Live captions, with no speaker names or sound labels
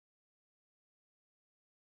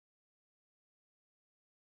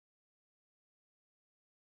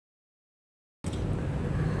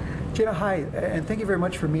Jayna, hi, and thank you very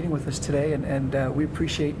much for meeting with us today, and we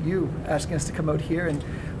appreciate you asking us to come out here,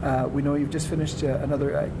 and we know you've just finished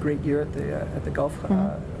another great year at the golf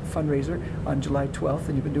fundraiser on July 12th,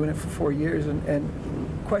 and you've been doing it for 4 years, and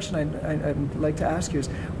question I'd like to ask you is,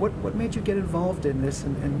 what made you get involved in this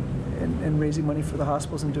and raising money for the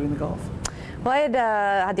hospitals and doing the golf? Well, I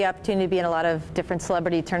had the opportunity to be in a lot of different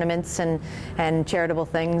celebrity tournaments and charitable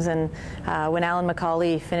things, and when Alan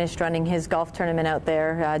McCauley finished running his golf tournament out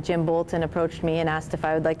there, Jim Bolton approached me and asked if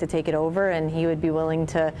I would like to take it over, and he would be willing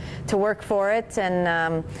to work for it,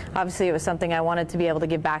 and obviously it was something I wanted to be able to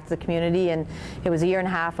give back to the community, and it was a year and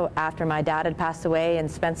a half after my dad had passed away, and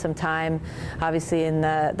spent some time obviously in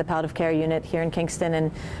the palliative care unit here in Kingston,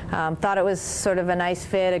 and thought it was sort of a nice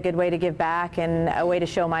fit, a good way to give back, and a way to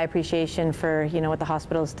show my appreciation for what the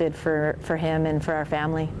hospitals did for him and for our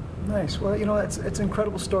family. Nice. Well, it's an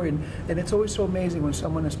incredible story, and it's always so amazing when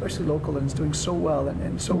someone, especially local, and is doing so well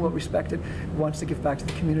and so well respected, wants to give back to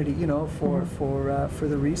the community, for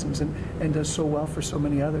the reasons, and does so well for so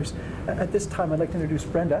many others. At this time, I'd like to introduce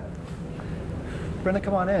Brenda. Brenda,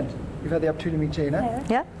 come on in. You've had the opportunity to meet Jayna.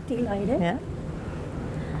 Yeah. Delighted. Yeah.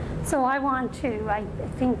 So I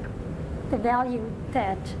think the value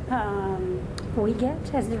that we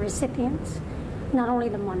get as the recipients, not only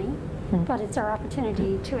the money, but it's our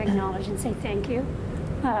opportunity to acknowledge and say thank you,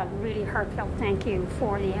 really heartfelt thank you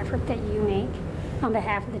for the effort that you make on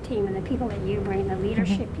behalf of the team and the people that you bring, the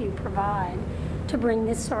leadership you provide to bring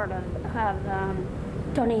this sort of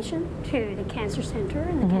donation to the Cancer Center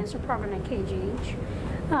and the Cancer Program at KGH.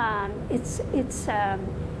 It's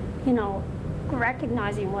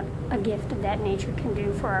recognizing what a gift of that nature can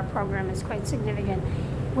do for our program is quite significant.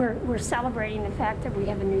 We're celebrating the fact that we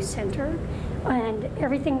have a new center, and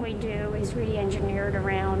everything we do is really engineered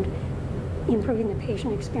around improving the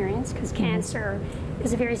patient experience, because cancer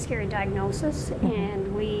is a very scary diagnosis,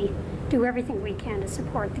 and we do everything we can to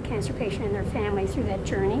support the cancer patient and their family through that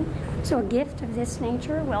journey. So a gift of this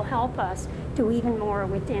nature will help us do even more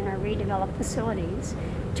within our redeveloped facilities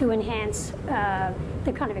to enhance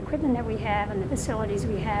the kind of equipment that we have and the facilities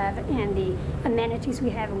we have and the amenities we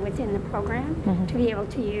have within the program to be able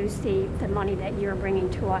to use the money that you're bringing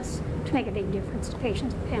to us to make a big difference to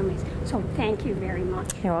patients and families. So thank you very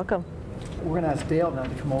much. You're welcome. We're going to ask Dale now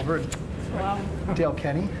to come over. Dale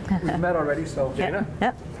Kenny. We've met already, so. Jayna?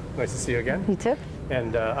 Yep. Nice to see you again. You too.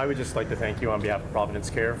 And I would just like to thank you on behalf of Providence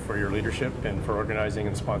Care for your leadership and for organizing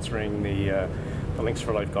and sponsoring the Links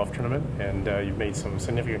for Life golf tournament. And you've made some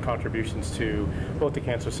significant contributions to both the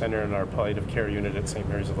Cancer Center and our palliative care unit at St.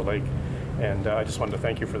 Mary's of the Lake. And I just wanted to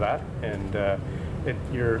thank you for that. And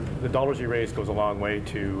the dollars you raise goes a long way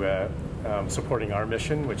to supporting our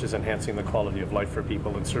mission, which is enhancing the quality of life for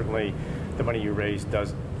people. And certainly the money you raise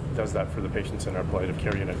does that for the patients in our palliative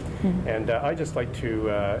care unit. And I'd just like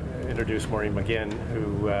to introduce Maureen McGinn,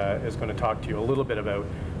 who is going to talk to you a little bit about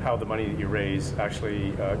how the money that you raise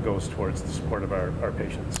actually goes towards the support of our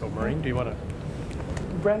patients. So Maureen, do you want to?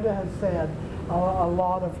 Brenda has said a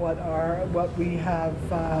lot of what we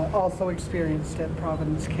have also experienced at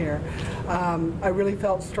Providence Care. I really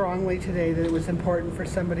felt strongly today that it was important for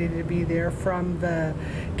somebody to be there from the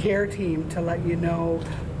care team to let you know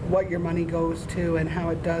what your money goes to and how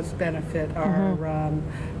it does benefit our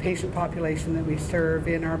patient population that we serve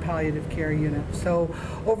in our palliative care unit. So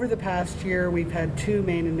over the past year, we've had two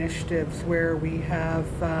main initiatives where we have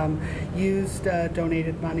used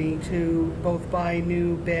donated money to both buy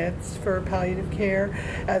new beds for palliative care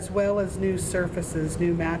as well as new surfaces,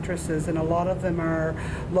 new mattresses, and a lot of them are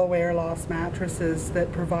low air loss mattresses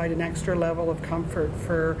that provide an extra level of comfort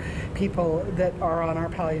for people that are on our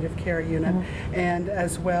palliative care unit. And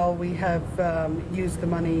as well, we have used the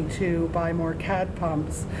money to buy more CAD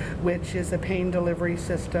pumps, which is a pain delivery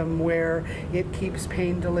system where it keeps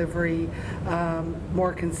pain delivery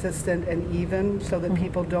more consistent and even, so that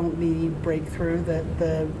people don't need breakthrough, that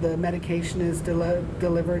the medication is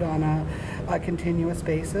delivered on a continuous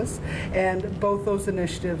basis. And both those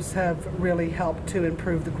initiatives have really helped to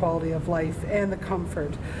improve the quality of life and the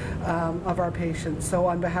comfort of our patients. So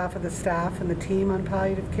on behalf of the staff and the team on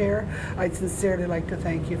palliative care, I'd sincerely like to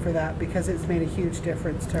thank you for that, because it's made a huge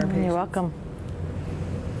difference to our patients. You're welcome.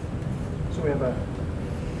 So we have a...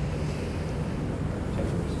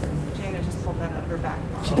 Jayna just pulled that out of her back.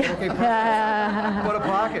 Okay, perfect. What a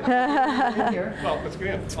pocket. Well, let's go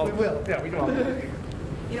in. We will. Yeah, we can all do it.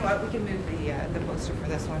 You know what? We can move the poster for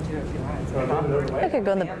this one too if you want. I could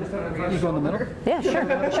go in the... You go in the middle? Yeah, sure,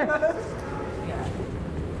 sure. Yeah.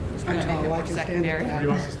 Just gonna make it more secondary. Where do you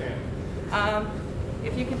want us to stand?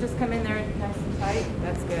 If you could just come in there nice and tight,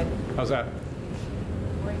 that's good. How's that?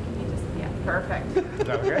 Or can you just, yeah, perfect. Is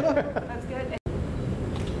that okay? That's good.